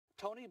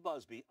Tony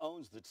Buzbee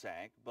owns the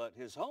tank, but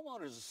his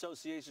homeowners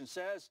association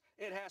says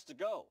it has to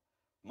go.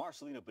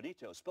 Marcelino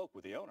Benito spoke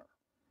with the owner.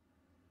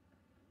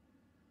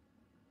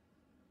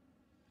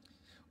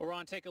 Well,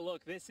 Ron, take a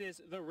look. This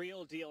is the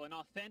real deal, an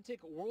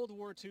authentic World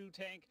War II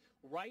tank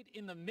right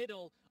in the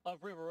middle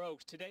of River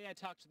Oaks. Today I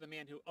talked to the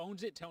man who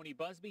owns it, Tony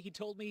Buzbee. He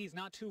told me he's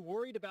not too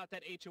worried about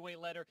that HOA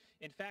letter.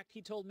 In fact,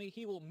 he told me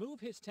he will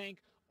move his tank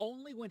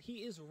only when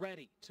he is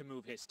ready to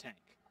move his tank.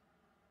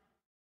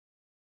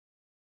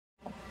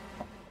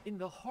 In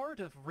the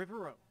heart of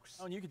River Oaks.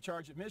 Oh, and you can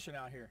charge admission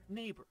out here.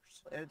 Neighbors.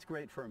 It's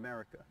great for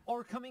America.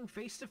 Are coming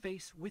face to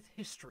face with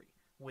history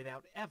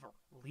without ever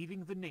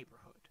leaving the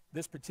neighborhood.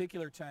 This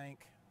particular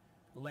tank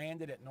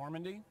landed at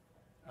Normandy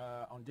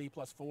on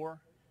D+4,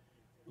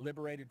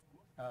 liberated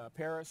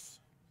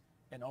Paris,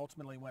 and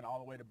ultimately went all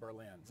the way to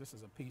Berlin. This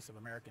is a piece of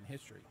American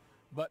history.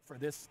 But for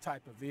this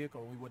type of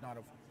vehicle, we would not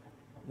have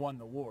won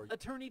the war.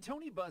 Attorney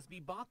Tony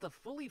Buzbee bought the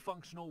fully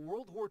functional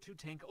World War II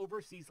tank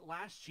overseas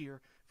last year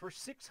for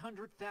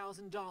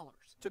 $600,000.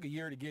 Took a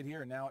year to get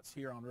here, and now it's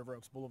here on River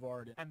Oaks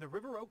Boulevard. And the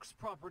River Oaks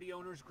Property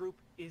Owners Group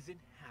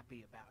isn't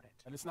happy about it.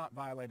 And it's not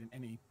violating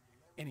any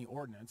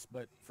ordinance,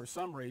 but for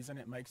some reason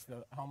it makes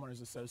the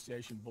Homeowners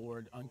Association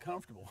board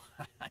uncomfortable.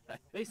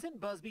 They sent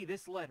Buzbee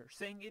this letter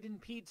saying it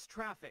impedes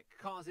traffic,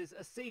 causes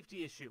a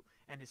safety issue,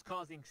 and is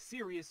causing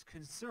serious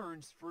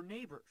concerns for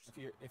neighbors.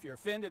 If you're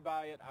offended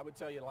by it, I would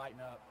tell you to lighten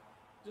up.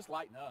 Just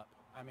lighten up.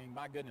 I mean,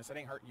 my goodness, it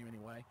ain't hurting you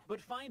anyway.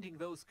 But finding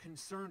those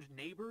concerned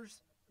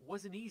neighbors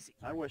wasn't easy.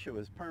 I wish it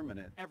was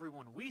permanent.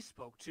 Everyone we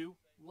spoke to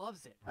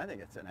loves it. I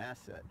think it's an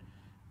asset.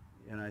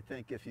 And I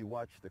think if you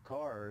watch the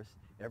cars,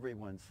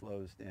 everyone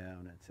slows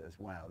down and says,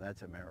 wow,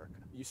 that's America.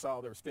 You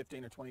saw there was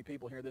 15 or 20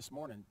 people here this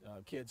morning,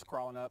 kids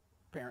crawling up,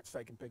 parents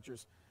taking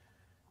pictures.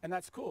 And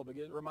that's cool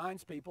because it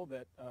reminds people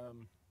that,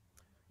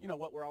 you know,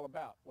 what we're all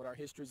about, what our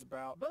history's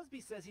about.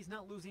 Buzbee says he's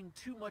not losing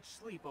too much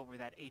sleep over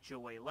that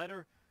HOA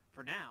letter.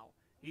 For now,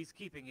 he's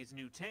keeping his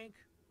new tank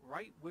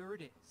right where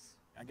it is.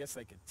 I guess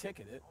they could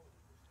ticket it.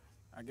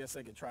 I guess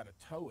they could try to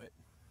tow it.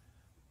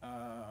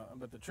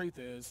 But the truth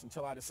is,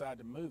 until I decide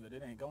to move it,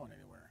 it ain't going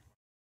anywhere.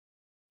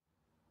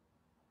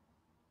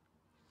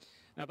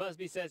 Now,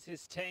 Buzbee says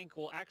his tank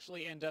will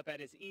actually end up at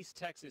his East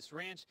Texas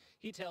ranch.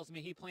 He tells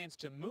me he plans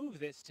to move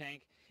this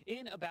tank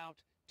in about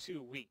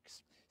 2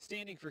 weeks.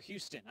 Standing for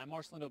Houston, I'm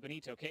Marcelino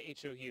Benito,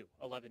 KHOU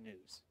 11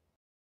 News.